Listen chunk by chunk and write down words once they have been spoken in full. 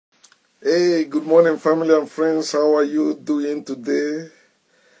Hey, good morning, family and friends. How are you doing today?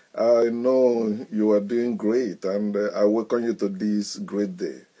 I know you are doing great, and I welcome you to this great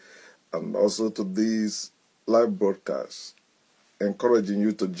day and also to this live broadcast, encouraging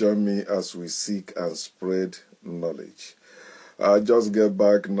you to join me as we seek and spread knowledge. I just get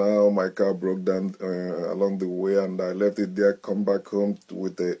back now. My car broke down along the way, and I left it there. Come back home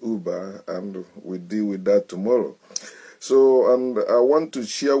with a Uber, and we deal with that tomorrow. So, and I want to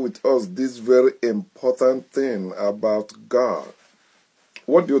share with us this very important thing about God.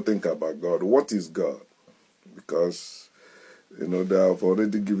 What do you think about God? What is God? Because, they have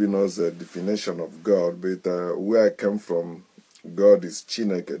already given us a definition of God, but where I come from, God is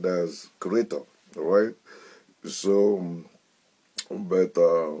Chineke, that's creator, right? So, but,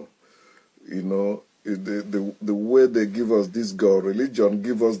 the way they give us this God, religion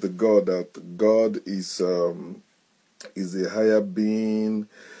give us the God that God is a higher being.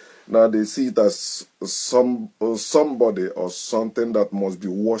 Now they see it as somebody or something that must be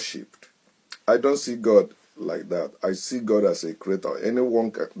worshipped. I don't see God like that. I see God as a creator.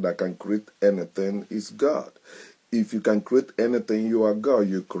 Anyone that can create anything is God. If you can create anything, you are God.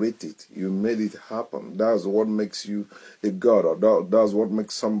 You create it. You made it happen. That's what makes you a God, or that's what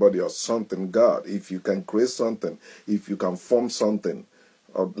makes somebody or something God. If you can create something, if you can form something,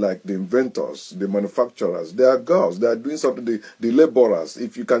 like the inventors, the manufacturers, they are gods. They are doing something. The laborers.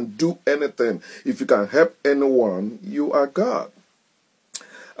 If you can do anything, if you can help anyone, you are God.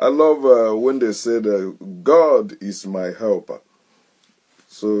 I love when they said, God is my helper.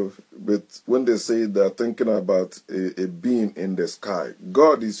 So, but when they say they're thinking about a being in the sky,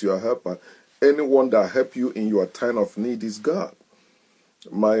 God is your helper. Anyone that help you in your time of need is God.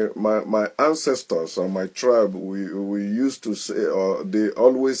 My ancestors or my tribe, we used to say, or they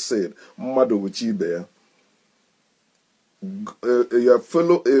always said, "Mmadu wichibe." Your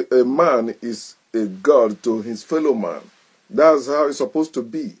fellow, a man is a god to his fellow man. That's how it's supposed to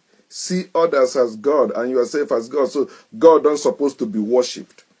be. See others as God and yourself as God. So God don't supposed to be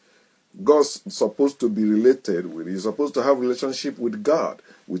worshipped. God's supposed to be related with. You're supposed to have relationship with God,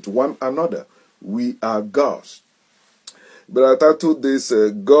 with one another. We are gods. But I titled this,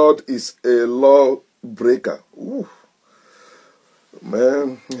 God is a lawbreaker. Ooh,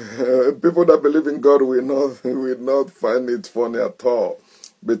 man, people that believe in God will not find it funny at all.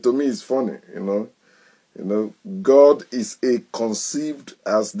 But to me, it's funny, God is a conceived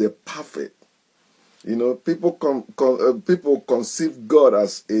as the perfect. People conceive God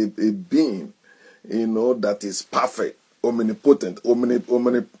as a being, that is perfect, omnipotent,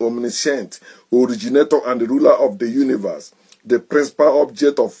 omniscient, originator and the ruler of the universe, the principal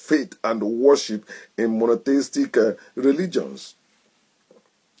object of faith and worship in monotheistic religions.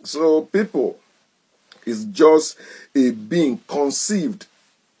 So people is just a being conceived.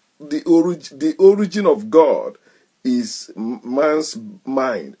 The origin of God is man's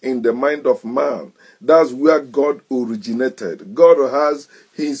mind, in the mind of man. That's where God originated. God has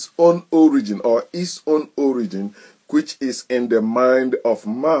his own origin, or his own origin, which is in the mind of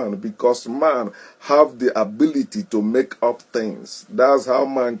man, because man have the ability to make up things. That's how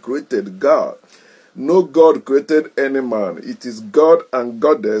man created God. No God created any man. It is God and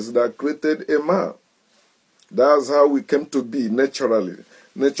Goddess that created a man. That's how we came to be naturally.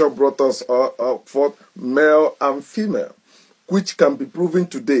 Nature brought us forth male and female, which can be proven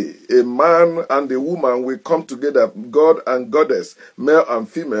today. A man and a woman will come together, God and Goddess, male and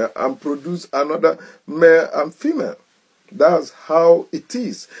female, and produce another male and female. That's how it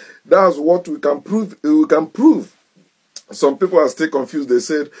is. That's what we can prove. We can prove. Some people are still confused. They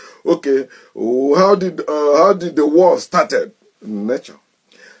said, "Okay, how did the war started?" Nature.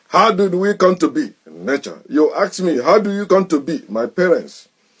 How did we come to be? Nature. You ask me, how do you come to be? My parents.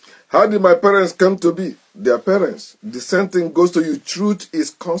 How did my parents come to be? Their parents. The same thing goes to you. Truth is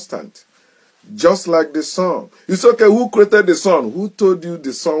constant. Just like the sun. It's okay, who created the sun? Who told you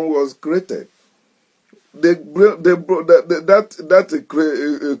the sun was created?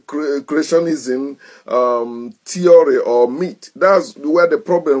 Creationism theory or myth. That's where the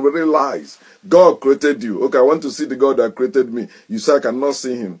problem really lies. God created you. Okay, I want to see the God that created me. You say I cannot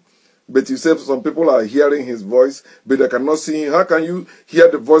see him. But you say some people are hearing his voice, but they cannot see him. How can you hear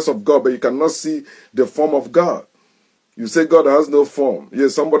the voice of God, but you cannot see the form of God? You say God has no form.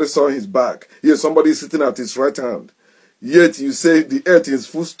 Yes, somebody saw his back. Yes, somebody is sitting at his right hand. Yet you say the earth is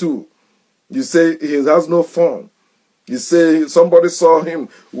footstool. You say he has no form. You say somebody saw him,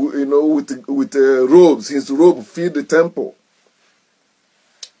 with robes. His robe filled the temple.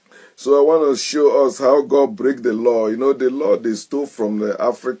 So I want to show us how God break the law. The law they stole from the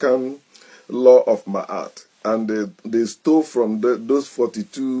African law of Ma'at. and they stole from those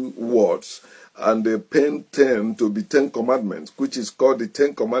 42 words, and they penned 10 to be 10 commandments, which is called the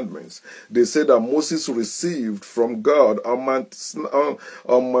 10 commandments. They said that Moses received from God on Mount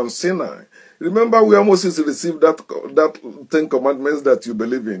Sinai. Remember where Moses received that 10 commandments that you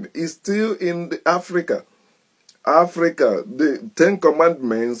believe in? It's still in Africa. Africa. The 10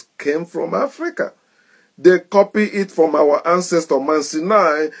 commandments came from Africa. They copy it from our ancestor. Mount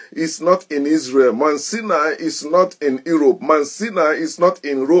Sinai is not in Israel. Mount Sinai is not in Europe. Mount Sinai is not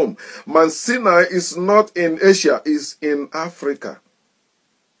in Rome. Mount Sinai is not in Asia. It's in Africa.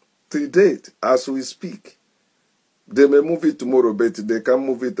 To date, as we speak. They may move it tomorrow, but they can't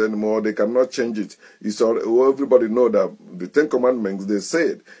move it anymore. They cannot change it. Everybody know that the 10 commandments, they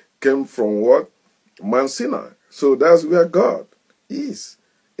said, came from what? Mount Sinai. So that's where God is.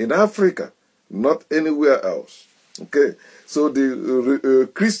 In Africa. Not anywhere else. Okay, so the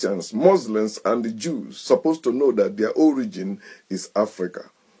Christians, Muslims, and the Jews supposed to know that their origin is Africa,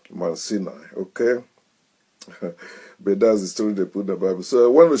 Mount Sinai. Okay, but that's the story they put in the Bible. So I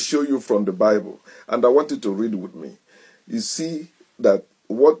want to show you from the Bible, and I want you to read with me. You see that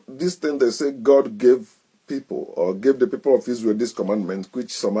what this thing they say God gave people, or gave the people of Israel this commandment,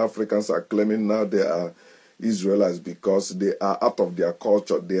 which some Africans are claiming now they are Israelites because they are out of their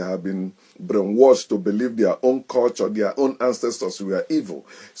culture. They have been brainwashed to believe their own culture, their own ancestors were evil.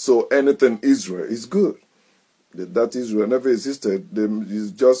 So anything Israel is good. That Israel never existed.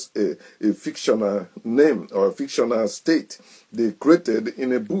 It's just a fictional name or a fictional state they created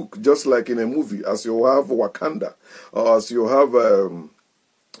in a book, just like in a movie, as you have Wakanda, or as you have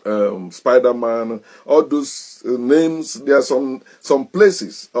Spider-Man, all those names. There are some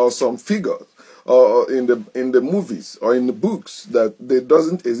places or some figures or in the movies or in the books that they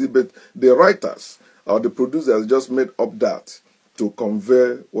doesn't exhibit. The writers or the producers just made up that to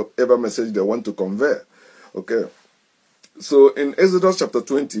convey whatever message they want to convey. Okay, so in Exodus chapter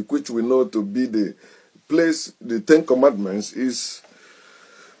 20, which we know to be the place the 10 commandments is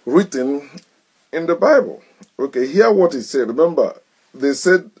written in the Bible. Okay, hear what it said. Remember, they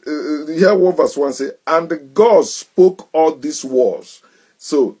said, hear what verse 1 says, and God spoke all these words.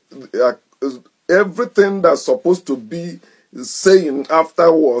 So everything that's supposed to be saying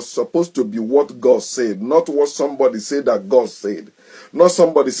afterwards supposed to be what God said, not what somebody said that God said. Not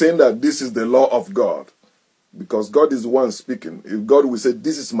somebody saying that this is the law of God. Because God is the one speaking. If God will say,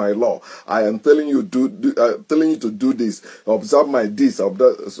 this is my law, I am telling you telling you to do this, observe my this,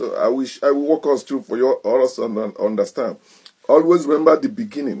 so I will walk us through for you all to understand. Always remember the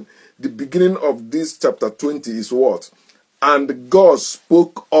beginning. The beginning of this chapter 20 is what? And God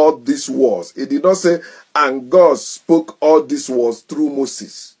spoke all these words. It did not say, and God spoke all these words through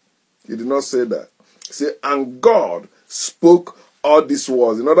Moses. He did not say that. He said, and God spoke all these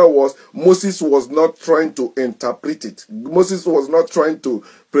words. In other words, Moses was not trying to interpret it. Moses was not trying to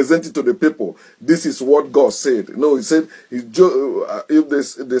present it to the people. This is what God said. No, he said, if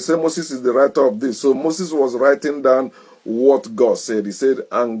they say Moses is the writer of this, so Moses was writing down what God said. He said,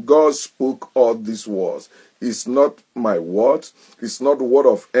 and God spoke all these words. It's not my word. It's not the word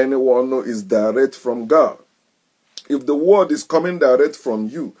of anyone. No, it's direct from God. If the word is coming direct from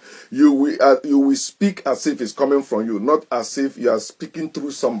you, you will speak as if it's coming from you, not as if you are speaking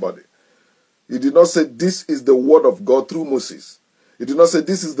through somebody. He did not say this is the word of God through Moses. He did not say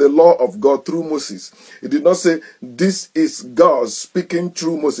this is the law of God through Moses. He did not say this is God speaking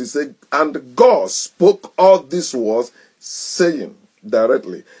through Moses. He said, and God spoke all these words, saying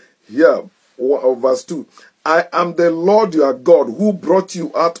directly. Here, verse 2. I am the Lord your God who brought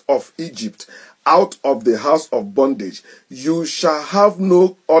you out of Egypt, out of the house of bondage. You shall have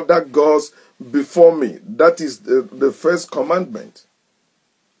no other gods before me. That is the first commandment.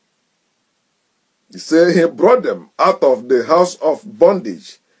 He said he brought them out of the house of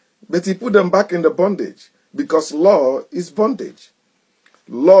bondage, but he put them back in the bondage because law is bondage.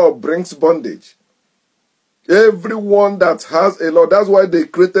 Law brings bondage. Everyone that has a law, that's why they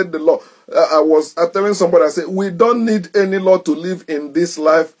created the law. I was telling somebody, I said, we don't need any law to live in this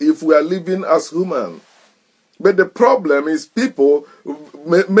life if we are living as human. But the problem is people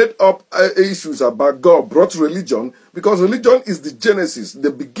made up issues about God, brought religion, because religion is the genesis,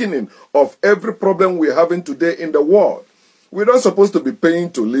 the beginning of every problem we're having today in the world. We're not supposed to be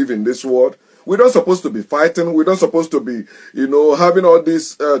paying to live in this world. We're not supposed to be fighting. We're not supposed to be, having all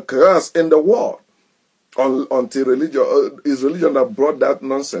this chaos in the world. Until religion is religion that brought that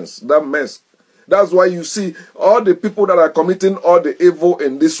nonsense, that mess. That's why you see all the people that are committing all the evil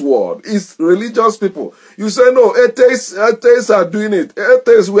in this world is religious people. You say no, atheists are doing it.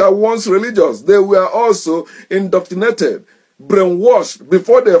 Atheists were once religious. They were also indoctrinated, brainwashed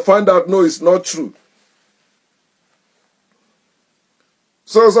before they find out no, it's not true.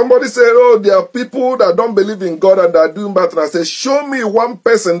 So somebody said, oh, there are people that don't believe in God and are doing bad. And I said, show me one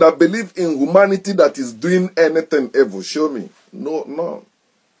person that believes in humanity that is doing anything evil. Show me. No, no.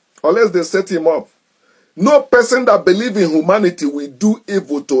 Unless they set him up. No person that believes in humanity will do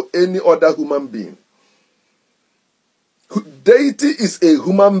evil to any other human being. Deity is a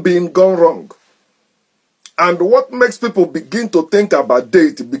human being gone wrong. And what makes people begin to think about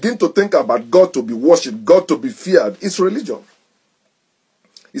deity, begin to think about God to be worshipped, God to be feared, is religion.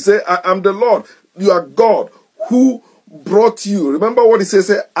 He said, I am the Lord. You are God who brought you. Remember what he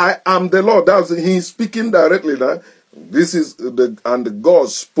says? I am the Lord. He's speaking directly now. And God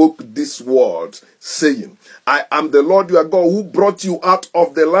spoke this word, saying, I am the Lord your God who brought you out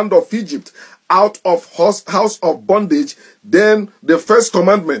of the land of Egypt, out of house of bondage. Then the first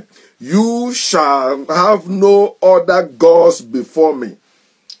commandment, you shall have no other gods before me.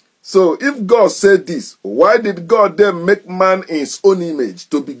 So if God said this, why did God then make man in his own image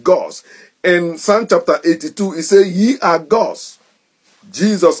to be gods? In Psalm chapter 82, he said, ye are gods.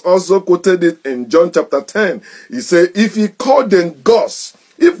 Jesus also quoted it in John chapter 10. He said, if he called them gods,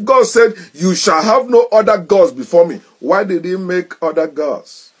 if God said, you shall have no other gods before me, why did he make other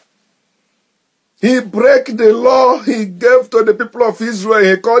gods? He broke the law he gave to the people of Israel.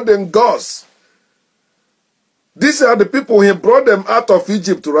 He called them gods. These are the people he brought them out of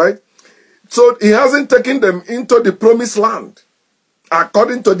Egypt, right? So he hasn't taken them into the promised land,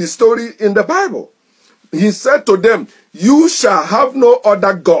 according to the story in the Bible. He said to them, you shall have no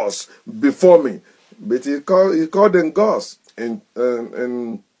other gods before me. But he called them gods in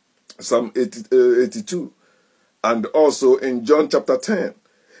Psalm 82 and also in John chapter 10.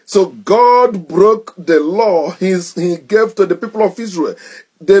 So God broke the law he gave to the people of Israel.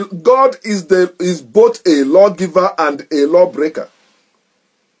 God is both a lawgiver and a lawbreaker.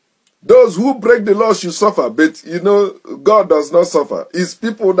 Those who break the law should suffer, but God does not suffer. It's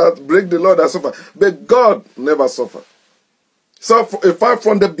people that break the law that suffer, but God never suffers. So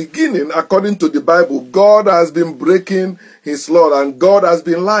from the beginning, according to the Bible, God has been breaking his law and God has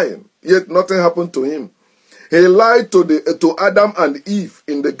been lying, yet nothing happened to him. He lied to Adam and Eve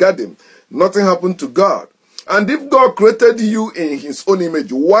in the garden. Nothing happened to God. And if God created you in his own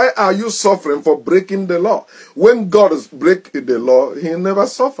image, why are you suffering for breaking the law? When God breaks the law, he never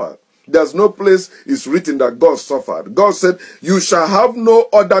suffered. There's no place it's written that God suffered. God said, you shall have no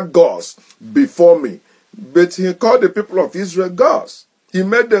other gods before me. But he called the people of Israel gods. He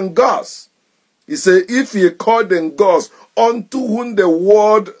made them gods. He said, if he called them gods, unto whom the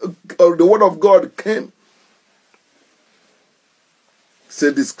word of God came.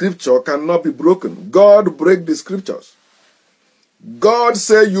 Said the scripture cannot be broken. God break the scriptures. God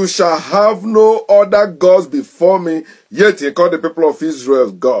said, you shall have no other gods before me, yet he called the people of Israel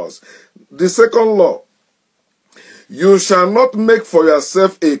gods. The second law, you shall not make for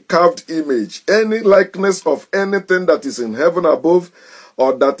yourself a carved image, any likeness of anything that is in heaven above,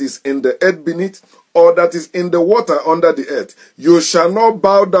 or that is in the earth beneath, or that is in the water under the earth. You shall not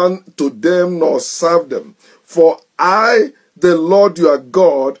bow down to them nor serve them. For I, the Lord your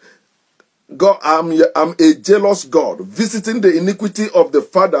God, I'm a jealous God, visiting the iniquity of the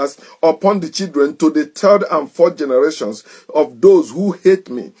fathers upon the children to the third and fourth generations of those who hate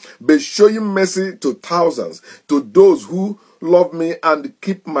me, but showing mercy to thousands, to those who love me and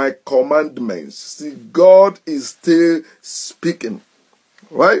keep my commandments. See, God is still speaking,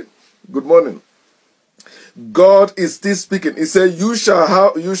 right? Good morning. God is still speaking. He said, you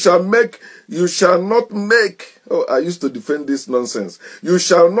shall not make. Oh, I used to defend this nonsense. You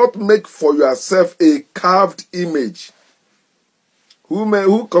shall not make for yourself a carved image.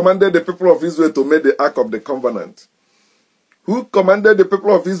 Who commanded the people of Israel to make the Ark of the Covenant? Who commanded the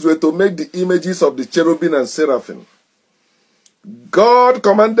people of Israel to make the images of the cherubim and seraphim? God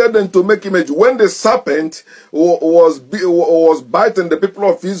commanded them to make image. When the serpent was biting the people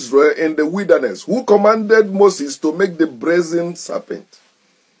of Israel in the wilderness, who commanded Moses to make the brazen serpent?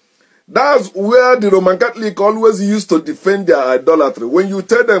 That's where the Roman Catholic always used to defend their idolatry. When you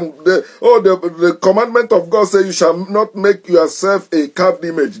tell them, the commandment of God says you shall not make yourself a carved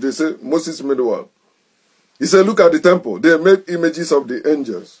image, they say Moses made one. He said, look at the temple. They made images of the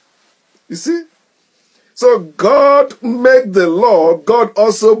angels. You see? So God made the law. God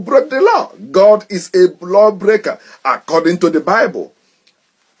also broke the law. God is a lawbreaker according to the Bible.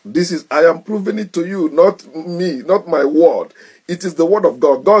 I am proving it to you, not me, not my word. It is the word of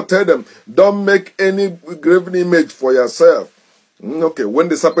God. God told them, don't make any graven image for yourself. Okay, when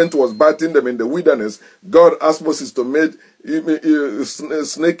the serpent was biting them in the wilderness, God asked Moses to make a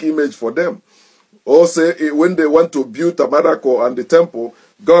snake image for them. Also, when they went to build tabernacle and the temple,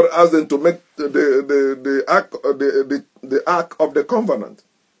 God asked them to make the ark of the covenant.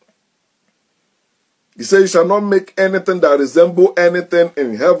 He said, you shall not make anything that resemble anything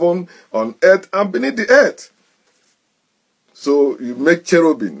in heaven, on earth, and beneath the earth. So you make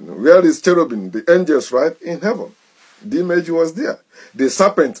cherubim. Where is cherubim? The angels, right? In heaven. The image was there. The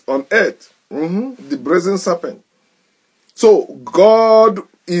serpent on earth. The brazen serpent. So God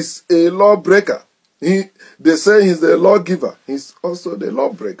is a lawbreaker. They say he's the lawgiver. He's also the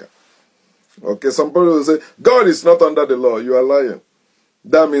lawbreaker. Okay, some people will say, God is not under the law. You are lying.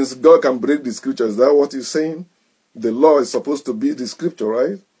 That means God can break the scripture. Is that what you're saying? The law is supposed to be the scripture,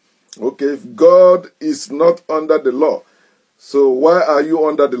 right? Okay, if God is not under the law, so why are you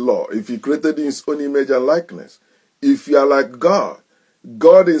under the law? If he created in his own image and likeness. If you are like God,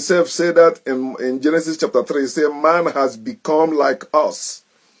 God himself said that in Genesis chapter 3, he said, man has become like us.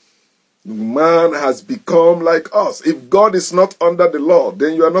 Man has become like us. If God is not under the law,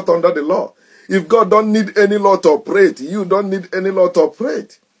 then you are not under the law. If God don't need any law to operate, you don't need any law to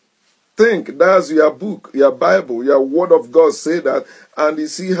operate. Think, that's your book, your Bible, your word of God say that, and you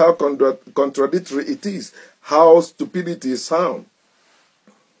see how contradictory it is, how stupidity is sound.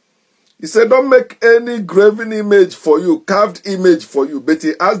 He said, don't make any graven image for you, carved image for you, but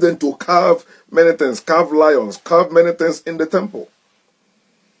he asked them to carve many things, carve lions, carve many things in the temple.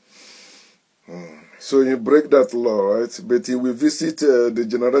 So you break that law, right? But he will visit the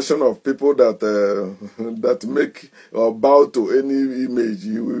generation of people that that make or bow to any image.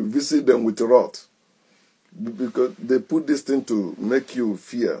 He will visit them with wrath, because they put this thing to make you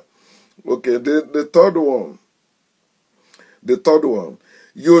fear. Okay, the third one. The third one.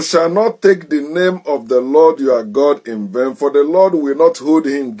 You shall not take the name of the Lord your God in vain, for the Lord will not hold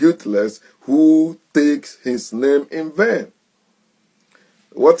him guiltless who takes his name in vain.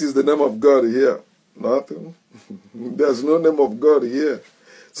 What is the name of God here? Nothing. There's no name of God here.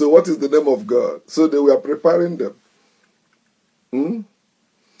 So what is the name of God? So they were preparing them.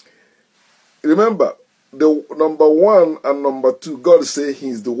 Remember, the number 1 and number 2, God say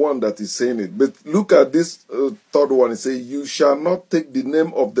he's the one that is saying it. But look at this third one. He say, you shall not take the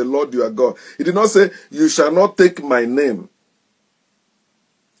name of the Lord your God. He did not say, you shall not take my name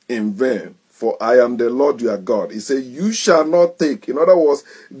in vain, for I am the Lord your God. He said, you shall not take. In other words,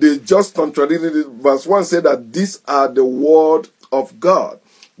 they just contradicted it. Verse 1 said that these are the word of God.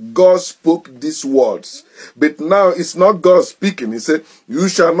 God spoke these words. But now it's not God speaking. He said, you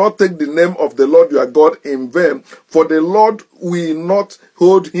shall not take the name of the Lord your God in vain, for the Lord will not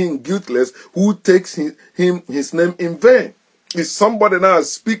hold him guiltless who takes his name in vain. Is somebody now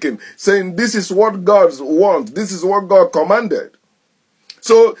speaking, saying this is what God wants, this is what God commanded.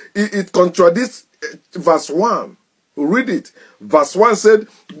 So it contradicts verse 1. Read it. Verse 1 said,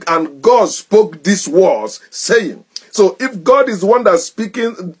 and God spoke these words, saying. So if God is one that's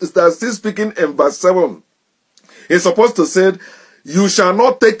still speaking in verse 7, he's supposed to say, you shall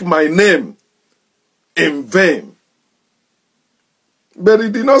not take my name in vain. But he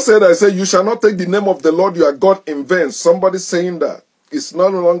did not say that. He said, you shall not take the name of the Lord your God in vain. Somebody saying that. It's no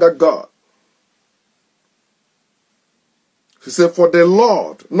longer God. He said, for the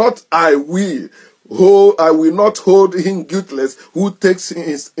Lord, not I will not hold him guiltless who takes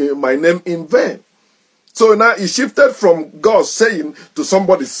my name in vain. So now he shifted from God saying to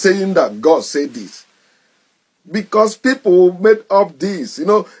somebody saying that God said this. Because people made up this. You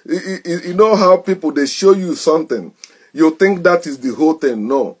know how people, they show you something. You think that is the whole thing.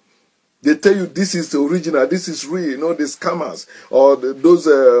 No. They tell you this is the original, this is real. The scammers or those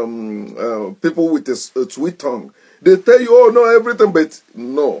people with a sweet tongue. They tell you, oh no, everything, but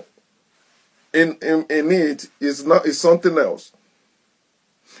no. In it is not, it's something else.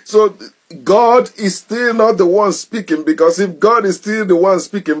 So God is still not the one speaking, because if God is still the one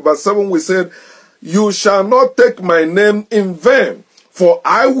speaking, verse 7 we said, you shall not take my name in vain, for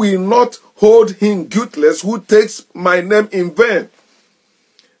I will not hold him guiltless who takes my name in vain.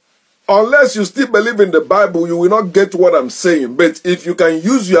 Unless you still believe in the Bible, you will not get what I'm saying. But if you can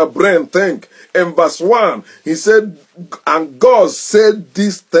use your brain, think. In verse 1, he said, and God said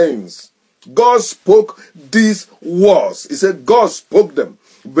these things. God spoke these words. He said, God spoke them.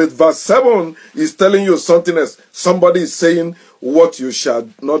 But verse 7 is telling you something else. Somebody is saying what you shall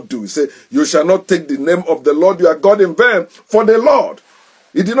not do. He said, you shall not take the name of the Lord your God in vain, for the Lord.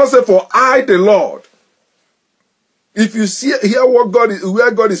 He did not say, for I, the Lord. If you hear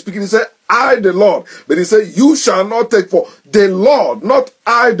where God is speaking, he said, I, the Lord. But he said, you shall not take, for the Lord, not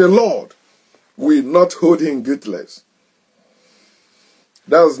I, the Lord, will not hold him guiltless.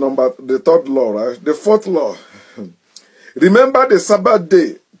 That's the third law, right? The fourth law. Remember the Sabbath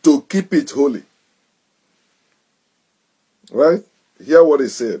day to keep it holy. Right? Hear what he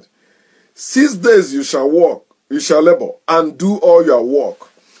said. 6 days you shall work, you shall labor, and do all your work.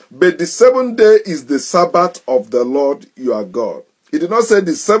 But the 7th day is the Sabbath of the Lord your God. He did not say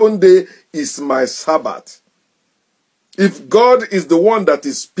the 7th day is my Sabbath. If God is the one that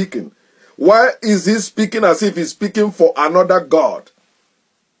is speaking, why is he speaking as if he's speaking for another God?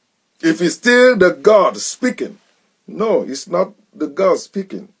 If he's still the God speaking. No, it's not the God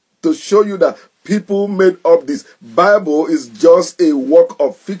speaking. To show you that people made up this. Bible is just a work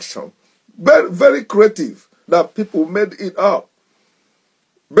of fiction. Very, very creative that people made it up.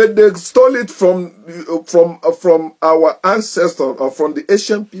 But they stole it from our ancestors or from the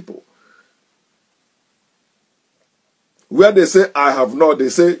ancient people. Where they say, I have not, they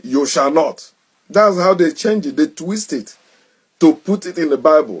say, you shall not. That's how they change it. They twist it to put it in the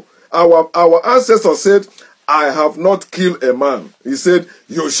Bible. Our ancestors said, I have not killed a man. He said,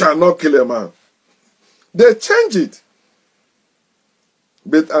 you shall not kill a man. They change it.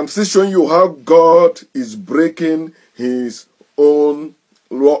 But I'm still showing you how God is breaking his own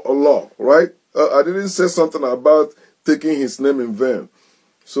law, right? I didn't say something about taking his name in vain.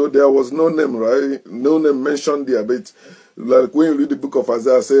 So there was no name, right? No name mentioned there. But like when you read the book of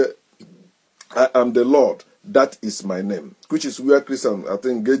Isaiah, say, I am the Lord. That is my name. Which is where Christians, I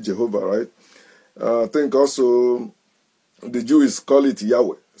think, get Jehovah, right? I think also the Jews call it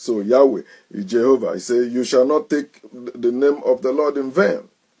Yahweh. So Yahweh is Jehovah. He said, you shall not take the name of the Lord in vain.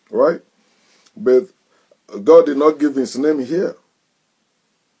 Right? But God did not give his name here.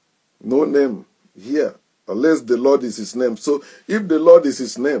 No name here. Unless the Lord is his name. So if the Lord is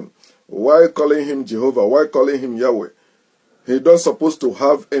his name, why calling him Jehovah? Why calling him Yahweh? He not supposed to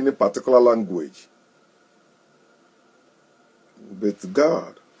have any particular language. But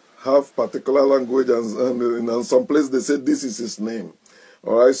God have particular language, and in some place they say this is his name.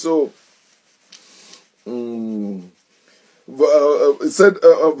 All right, so it said,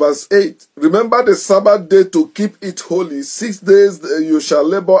 verse 8, remember the Sabbath day to keep it holy. 6 days you shall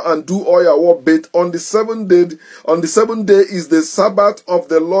labor and do all your work, but on the seventh day is the Sabbath of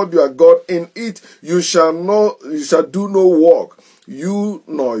the Lord your God. In it you shall do no work, you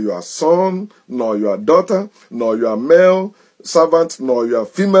nor your son, nor your daughter, nor your male servant, nor your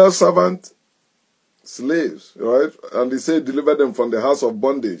female servant, slaves, right? And he said, deliver them from the house of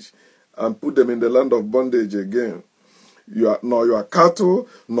bondage and put them in the land of bondage again. Nor your cattle,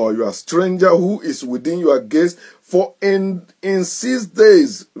 nor your stranger who is within your gates. For in 6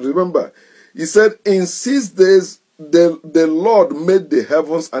 days, remember, he said, in 6 days, the Lord made the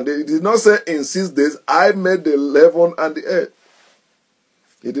heavens, and he did not say in 6 days, I made the heaven and the earth.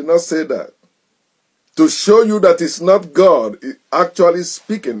 He did not say that. To show you that it's not God actually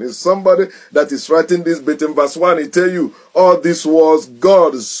speaking. It's somebody that is writing this, but in verse 1, he tell you, all this was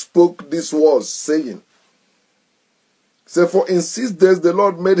God spoke this was saying. So for in 6 days the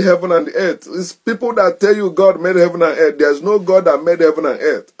Lord made heaven and the earth. It's people that tell you God made heaven and earth. There's no God that made heaven and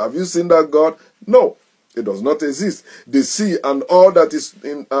earth. Have you seen that God? No. It does not exist. The sea and all that is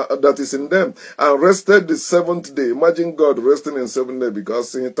in them, and rested the 7th day. Imagine God resting in 7th day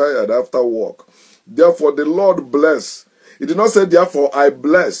because he's tired after work. Therefore the Lord bless. He did not say therefore I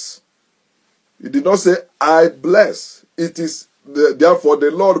bless. He did not say I bless. It is therefore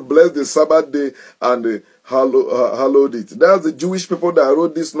the Lord blessed the Sabbath day and hallowed it. That's the Jewish people that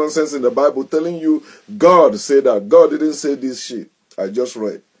wrote this nonsense in the Bible telling you God said that. God didn't say this shit. I just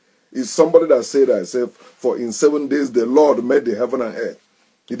read. It's somebody that said that. Said, for in 7 days the Lord made the heaven and earth.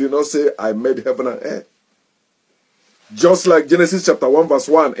 He did not say I made heaven and earth. Just like Genesis chapter 1 verse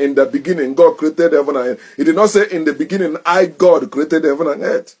 1, in the beginning God created heaven and earth. He did not say in the beginning I, God, created heaven and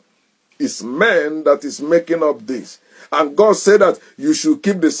earth. It's man that is making up this. And God said that you should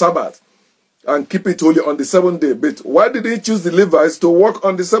keep the Sabbath and keep it holy on the 7th day. But why did he choose the Levites to work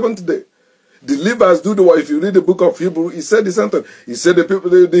on the 7th day? The Levites do the work. If you read the book of Hebrew, he said the same thing. He said the people,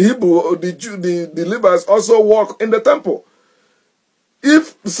 the Levites also work in the temple.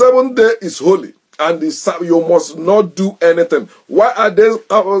 If the 7th day is holy and you must not do anything, why are they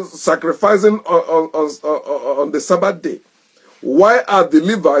sacrificing on the Sabbath day? Why are the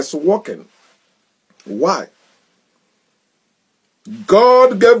Levites working? Why?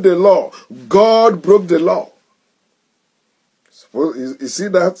 God gave the law. God broke the law. You see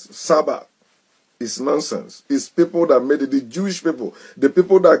that? Sabbath is nonsense. It's people that made it. The Jewish people, the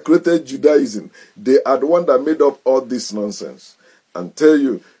people that created Judaism, they are the one that made up all this nonsense. And tell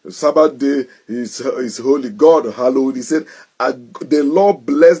you, the Sabbath day is holy. God hallowed. He said, the Lord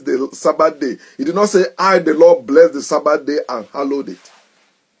blessed the Sabbath day. He did not say, I, the Lord, blessed the Sabbath day and hallowed it.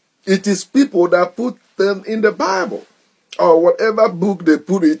 It is people that put them in the Bible. or whatever book they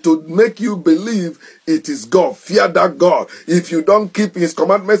put it to make you believe it is God. Fear that God. If you don't keep his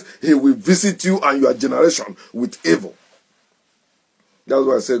commandments, he will visit you and your generation with evil. That's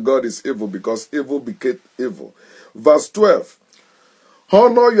why I say God is evil, because evil became evil. Verse 12.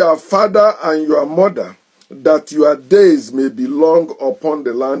 Honor your father and your mother, that your days may be long upon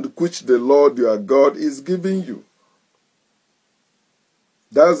the land which the Lord your God is giving you.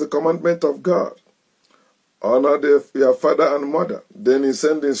 That's the commandment of God. Honor your father and mother. Then he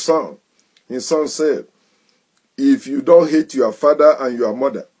sent his son. His son said, if you don't hate your father and your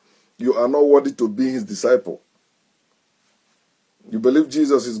mother, you are not worthy to be his disciple. You believe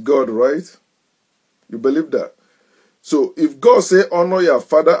Jesus is God, right? You believe that? So if God say honor your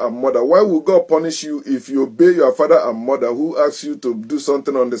father and mother, why will God punish you if you obey your father and mother who asks you to do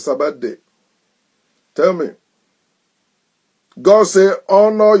something on the Sabbath day? Tell me. God say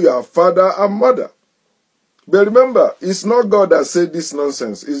honor your father and mother. But remember, it's not God that said this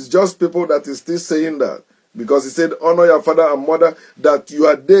nonsense. It's just people that is still saying that. Because he said, honor your father and mother, that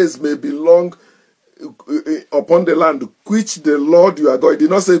your days may be long upon the land which the Lord your God. He did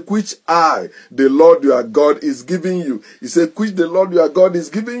not say which I, the Lord your God, is giving you. He said which the Lord your God is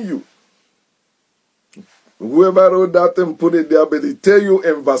giving you. Whoever wrote that and put it there, but he tell you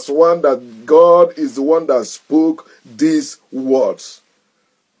in verse 1 that God is the one that spoke these words.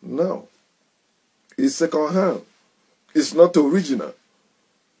 No. It's second hand. It's not original.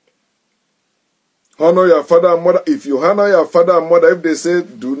 Honor your father and mother. If you honor your father and mother, if they say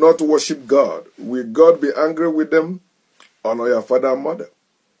do not worship God, will God be angry with them? Honor your father and mother.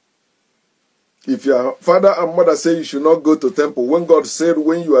 If your father and mother say you should not go to temple, when God said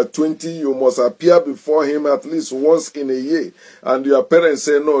when you are 20, you must appear before him at least once in a year, and your parents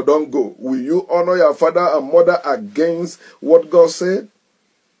say no, don't go, will you honor your father and mother against what God said?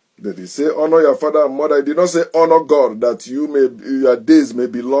 Did he say honor your father and mother? He did not say honor God, that your days may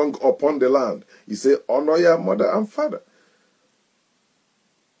be long upon the land. He said honor your mother and father.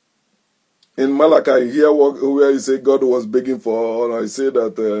 In Malachi, here where he said God was begging for honor, he said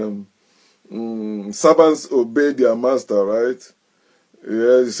that servants obey their master, right?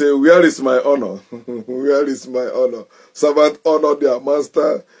 Yeah, he said, where is my honor? Where is my honor? Servants honor their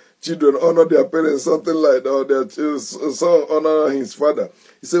master, children honor their parents, something like that, or their son honor his father.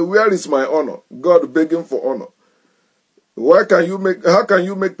 He said, where is my honor? God begging for honor. How can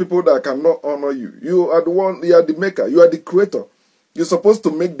you make people that cannot honor you? You are the one, you are the maker, you are the creator. You're supposed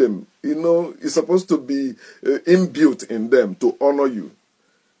to make them, it's supposed to be inbuilt in them to honor you.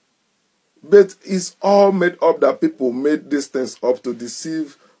 But it's all made up that people made these things up to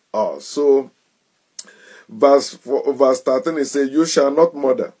deceive us. So, verse 13, it says, you shall not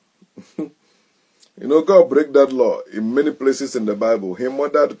murder. God break that law in many places in the Bible. He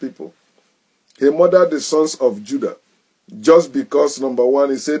murdered people. He murdered the sons of Judah. Just because, number one,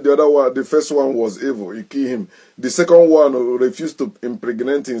 he said the first one was evil. He killed him. The second one refused to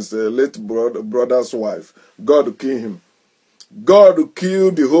impregnate his late brother's wife. God killed him. God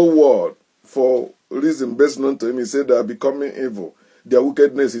killed the whole world for reason best known to him. He said they are becoming evil. Their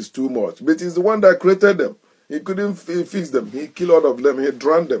wickedness is too much. But he's the one that created them. He couldn't fix them. He killed all of them. He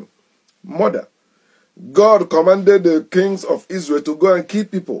drowned them. Murder. God commanded the kings of Israel to go and kill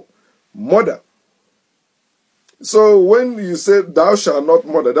people. Murder. So when you say thou shalt not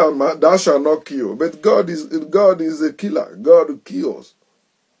murder, thou shalt not kill. But God is a killer. God kills.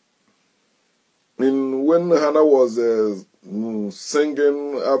 And when Hannah was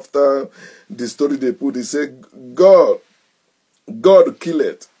singing after the story they put, he said, God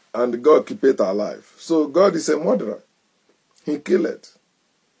killeth and God keepeth alive. So God is a murderer. He killeth.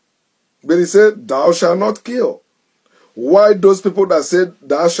 But he said, thou shalt not kill. Why those people that said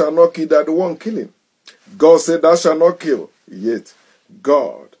thou shalt not kill, are the one killing? God said thou shalt not kill. Yet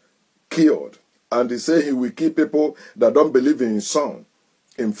God killed. And he said he will kill people that don't believe in his son.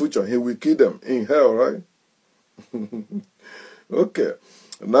 In future, he will kill them in hell, right? Okay.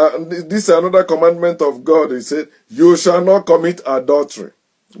 Now, this is another commandment of God. He said, you shall not commit adultery.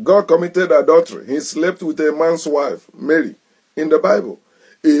 God committed adultery. He slept with a man's wife, Mary, in the Bible.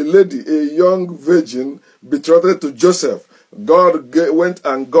 A lady, a young virgin, betrothed to Joseph. God went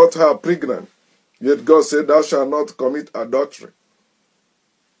and got her pregnant. Yet God said, thou shalt not commit adultery.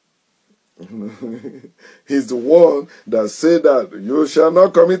 He's the one that said that you shall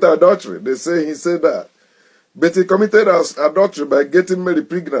not commit adultery. They say he said that. But he committed adultery by getting Mary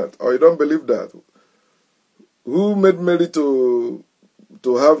pregnant. Or you don't believe that? Who made Mary to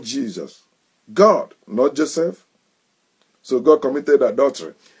have Jesus? God, not Joseph. So God committed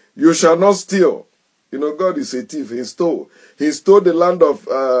adultery. You shall not steal. God is a thief. He stole. He stole the land of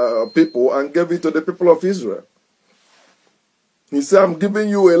people and gave it to the people of Israel. He said, I'm giving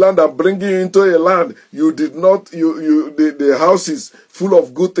you a land, I'm bringing you into a land. You did not, the houses full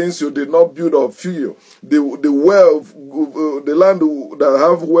of good things you did not build or fill. The well, the land that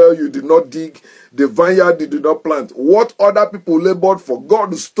have well you did not dig. The vineyard you did not plant. What other people labored for,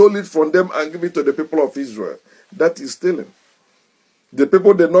 God stole it from them and gave it to the people of Israel. That is stealing. The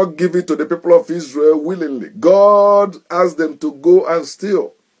people did not give it to the people of Israel willingly. God asked them to go and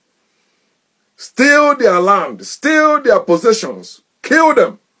steal. Steal their land, steal their possessions, kill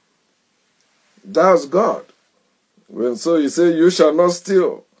them. That's God. When so he said, you shall not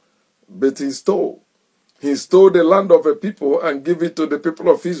steal. But he stole. He stole the land of a people and gave it to the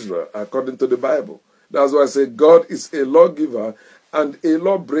people of Israel, according to the Bible. That's why I say God is a lawgiver and a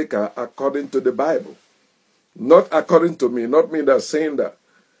lawbreaker according to the Bible. Not according to me, not me that's saying that.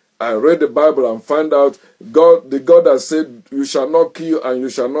 I read the Bible and find out the God that said you shall not kill and you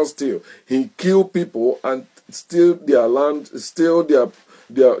shall not steal. He killed people and steal their land, steal their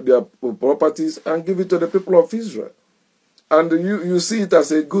properties and give it to the people of Israel. And you see it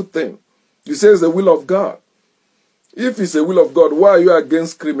as a good thing. You say it's the will of God. If it's the will of God, why are you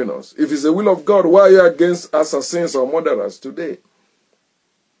against criminals? If it's the will of God, why are you against assassins or murderers today?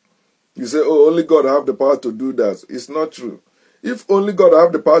 You say, oh, only God have the power to do that. It's not true. If only God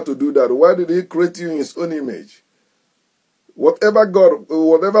have the power to do that, why did he create you in his own image?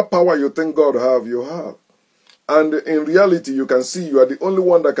 Whatever power you think God have, you have. And in reality, you can see you are the only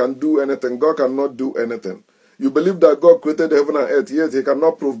one that can do anything. God cannot do anything. You believe that God created heaven and earth, yet he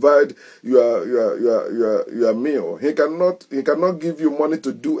cannot provide your meal. He cannot give you money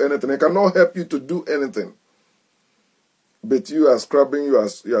to do anything. He cannot help you to do anything. But you are ascribing your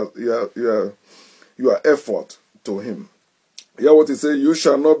effort to him. Hear what he says, you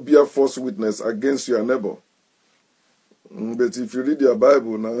shall not bear false witness against your neighbor. But if you read your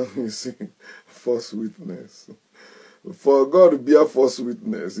Bible now, you see false witness. For God to bear false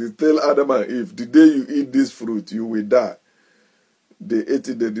witness, he tell Adam and Eve, the day you eat this fruit, you will die. They ate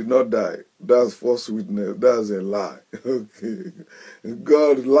it, they did not die. That's false witness. That's a lie. Okay.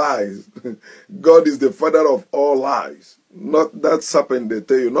 God lies. God is the father of all lies. Not that serpent they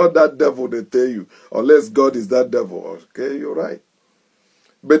tell you, not that devil they tell you, unless God is that devil. Okay, you're right.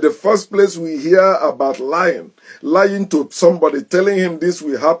 But the first place we hear about lying to somebody, telling him this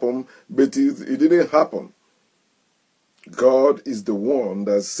will happen, but it didn't happen. God is the one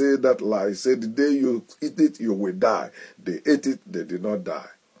that said that lie. He said, the day you eat it, you will die. They ate it, they did not die.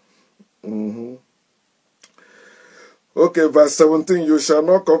 Okay, verse 17, you shall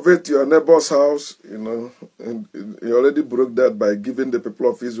not covet your neighbor's house. And he already broke that by giving the people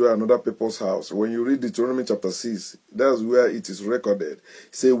of Israel another people's house. When you read Deuteronomy chapter 6, that's where it is recorded.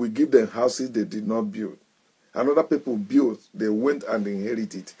 Say, we give them houses they did not build. Another people built, they went and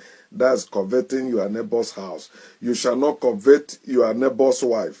inherited it. That's coveting your neighbor's house. You shall not covet your neighbor's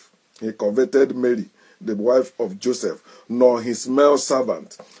wife. He coveted Mary, the wife of Joseph, nor his male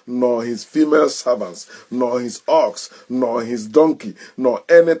servant, nor his female servants, nor his ox, nor his donkey, nor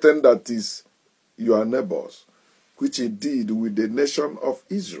anything that is your neighbor's, which he did with the nation of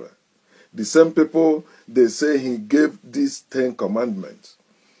Israel. The same people, they say he gave these 10 commandments.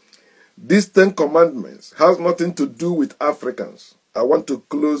 These 10 commandments has nothing to do with Africans. I want to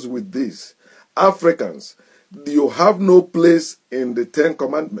close with this. Africans, you have no place in the 10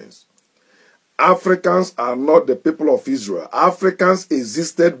 commandments. Africans are not the people of Israel. Africans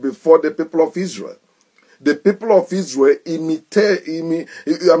existed before the people of Israel. The people of Israel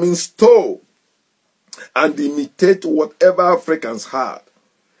stole and imitate whatever Africans had.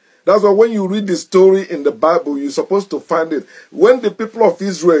 That's why when you read the story in the Bible, you're supposed to find it. When the people of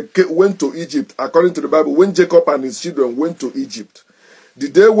Israel went to Egypt, according to the Bible, when Jacob and his children went to Egypt,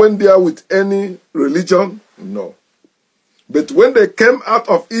 did they went there with any religion? No. But when they came out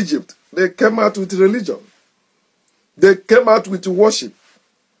of Egypt, they came out with religion. They came out with worship.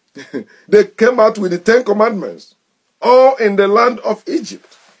 They came out with the 10 commandments. All in the land of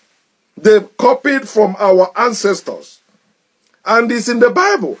Egypt. They copied from our ancestors. And it's in the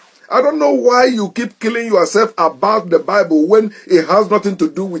Bible. I don't know why you keep killing yourself about the Bible when it has nothing to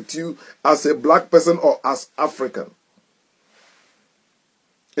do with you as a black person or as African.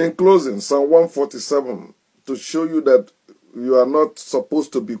 In closing, Psalm 147, to show you that you are not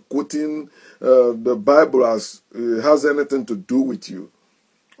supposed to be quoting the Bible as it has anything to do with you.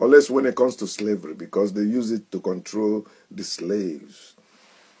 Unless when it comes to slavery, because they use it to control the slaves.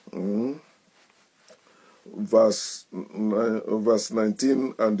 Verse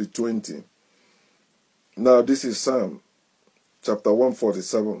 19 and 20. Now this is Psalm chapter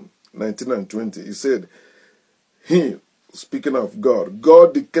 147, 19 and 20. He said, he, speaking of God,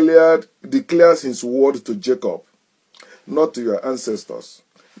 God declares his word to Jacob. not to your ancestors,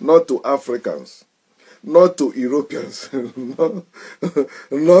 not to Africans, not to Europeans,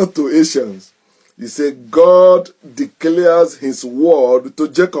 not to Asians. He said, God declares his word to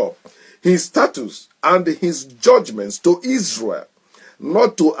Jacob, his statutes and his judgments to Israel,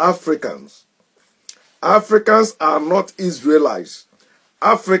 not to Africans. Africans are not Israelites.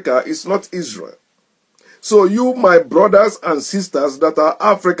 Africa is not Israel. So you, my brothers and sisters that are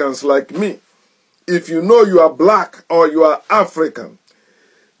Africans like me, if you know you are black or you are African,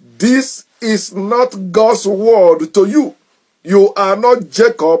 this is not God's word to you. You are not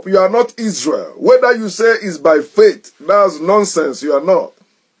Jacob, you are not Israel. Whether you say it's by faith, that's nonsense, you are not.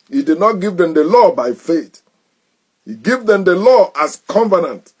 He did not give them the law by faith. He gave them the law as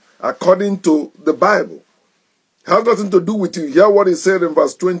covenant, according to the Bible. It has nothing to do with you. Hear what he said in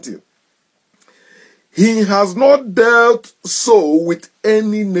verse 20. He has not dealt so with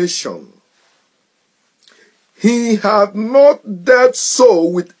any nation. He had not dealt so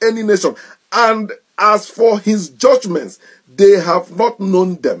with any nation. And as for his judgments, they have not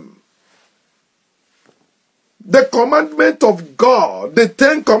known them. The commandment of God, the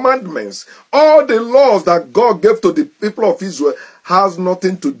 10 commandments, all the laws that God gave to the people of Israel has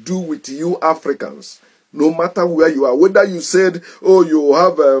nothing to do with you Africans. No matter where you are, whether you said, oh, you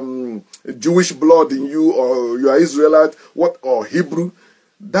have Jewish blood in you, or you are Israelite, or Hebrew,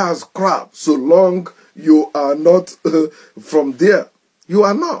 that's crap. So long you are not from there. You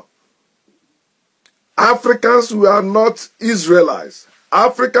are not. Africans, we are not Israelites.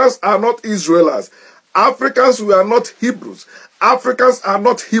 Africans are not Israelites. Africans, we are not Hebrews. Africans are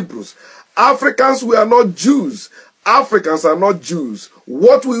not Hebrews. Africans, we are not Jews. Africans are not Jews.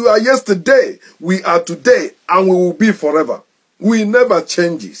 What we were yesterday, we are today, and we will be forever. We never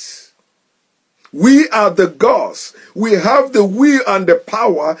changes. We are the gods. We have the will and the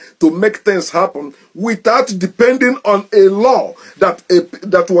power to make things happen without depending on a law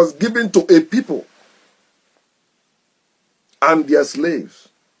that was given to a people and their slaves.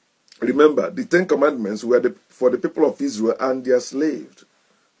 Remember, the 10 commandments were for the people of Israel and their slaves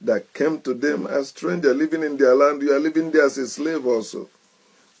that came to them as strangers living in their land. You are living there as a slave also.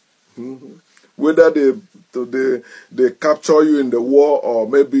 Whether they capture you in the war, or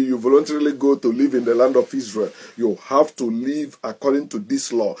maybe you voluntarily go to live in the land of Israel, you have to live according to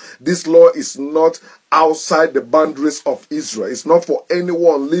this law. This law is not outside the boundaries of Israel. It's not for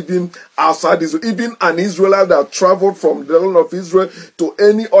anyone living outside Israel. Even an Israelite that traveled from the land of Israel to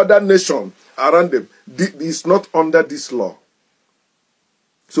any other nation around them is not under this law.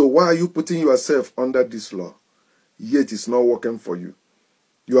 So why are you putting yourself under this law? Yet it's not working for you.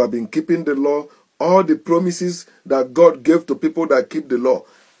 You have been keeping the law, all the promises that God gave to people that keep the law.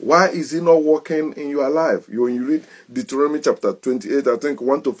 Why is it not working in your life? When you read Deuteronomy chapter 28, I think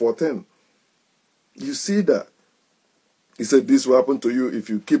 1 to 14, you see that. He said this will happen to you if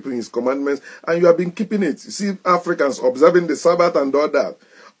you keep his commandments, and you have been keeping it. You see Africans observing the Sabbath and all that.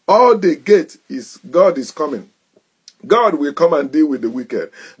 All they get is God is coming. God will come and deal with the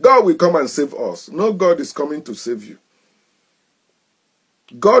wicked. God will come and save us. No, God is coming to save you.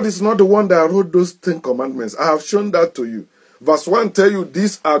 God is not the one that wrote those 10 commandments. I have shown that to you. Verse 1 tell you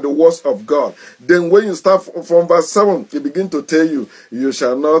these are the words of God. Then when you start from verse 7, he begin to tell you, you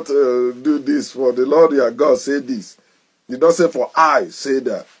shall not do this, for the Lord your God say this. He don't say for I say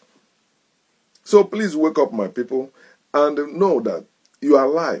that. So please wake up, my people, and know that your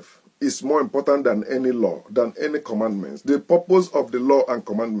life is more important than any law, than any commandments. The purpose of the law and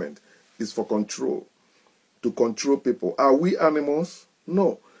commandment is for control, to control people. Are we animals?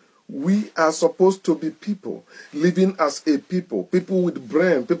 No. We are supposed to be people, living as a people, people with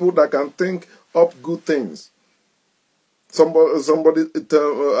brain, people that can think up good things. Somebody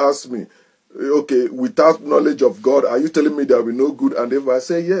asked me, okay, without knowledge of God, are you telling me there will be no good and evil? I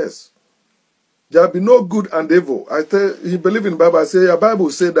say yes. There will be no good and evil. I tell you believe in the Bible. I say your Bible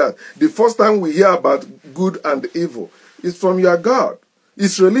say that. The first time we hear about good and evil is from your God.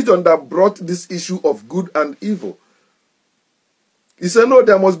 It's religion that brought this issue of good and evil. He said, no,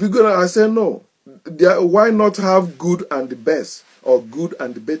 there must be good. I said, no. Why not have good and the best, or good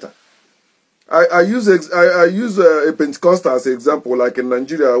and the better? I use a Pentecostal as an example, like in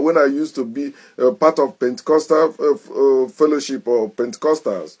Nigeria, when I used to be part of Pentecostal fellowship or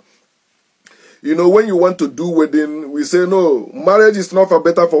Pentecostals. You know, when you want to do wedding, we say, no, marriage is not for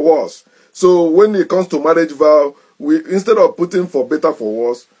better for worse. So when it comes to marriage vow, instead of putting for better for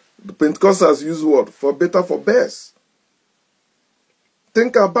worse, the Pentecostals use what? For better for best.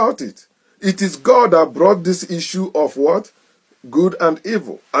 Think about it. It is God that brought this issue of what? Good and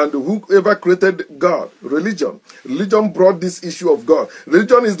evil. And whoever created God? Religion. Religion brought this issue of God.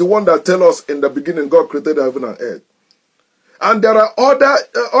 Religion is the one that tells us in the beginning God created heaven and earth. And there are other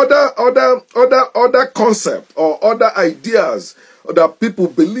concepts or other ideas that people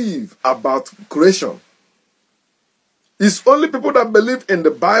believe about creation. It's only people that believe in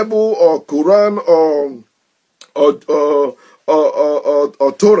the Bible or Quran or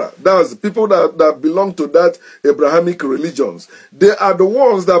Torah. That's people that belong to that Abrahamic religions. They are the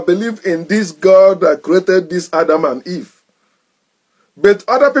ones that believe in this God that created this Adam and Eve. But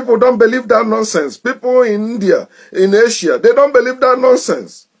other people don't believe that nonsense. People in India, in Asia, they don't believe that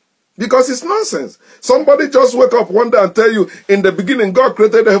nonsense. Because it's nonsense. Somebody just wake up one day and tell you, in the beginning God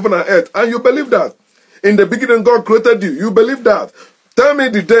created heaven and earth, and you believe that. In the beginning God created you, you believe that. Tell me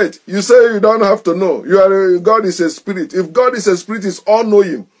the date. You say you don't have to know. God is a spirit. If God is a spirit, he's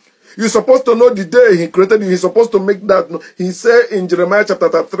all-knowing. You're supposed to know the day he created you. He's supposed to make that. He said in Jeremiah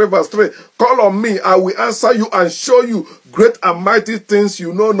chapter 3 verse 3, call on me, I will answer you and show you great and mighty things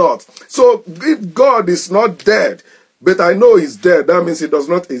you know not. So if God is not dead, but I know he's dead, that means he does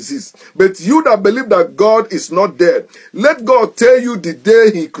not exist. But you that believe that God is not dead, let God tell you the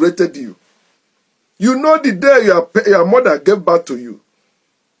day he created you. You know the day your mother gave birth to you.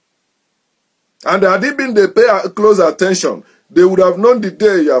 And had it been they pay close attention, they would have known the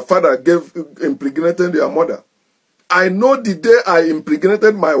day your father impregnated your mother. I know the day I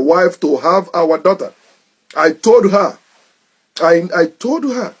impregnated my wife to have our daughter. I told her. I told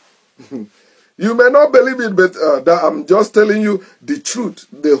her. You may not believe it, but that I'm just telling you the truth,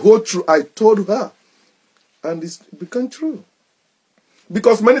 the whole truth. I told her. And it's become true.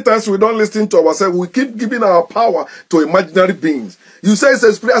 Because many times we don't listen to ourselves. We keep giving our power to imaginary beings. You say it's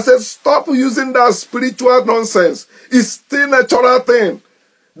a spirit. I said, stop using that spiritual nonsense. It's still a natural thing.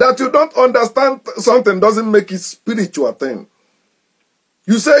 That you don't understand something doesn't make it spiritual thing.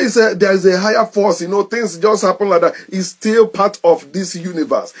 You say there is a higher force. You know, things just happen like that. It's still part of this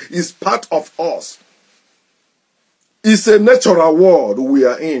universe. It's part of us. It's a natural world we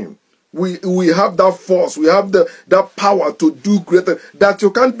are in. We have that force. We have that power to do greater. That you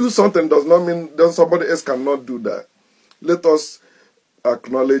can't do something does not mean that somebody else cannot do that. Let us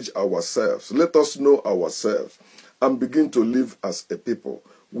acknowledge ourselves. Let us know ourselves and begin to live as a people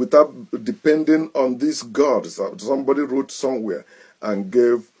without depending on these gods that somebody wrote somewhere and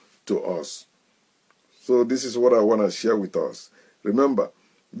gave to us. So this is what I want to share with us. Remember,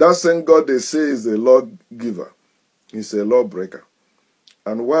 that same God they say is a lawgiver. He's a lawbreaker.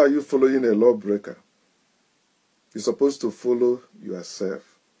 And why are you following a lawbreaker? You're supposed to follow yourself.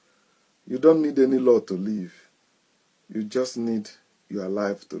 You don't need any law to live. You just need your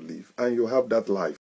life to live. And you have that life.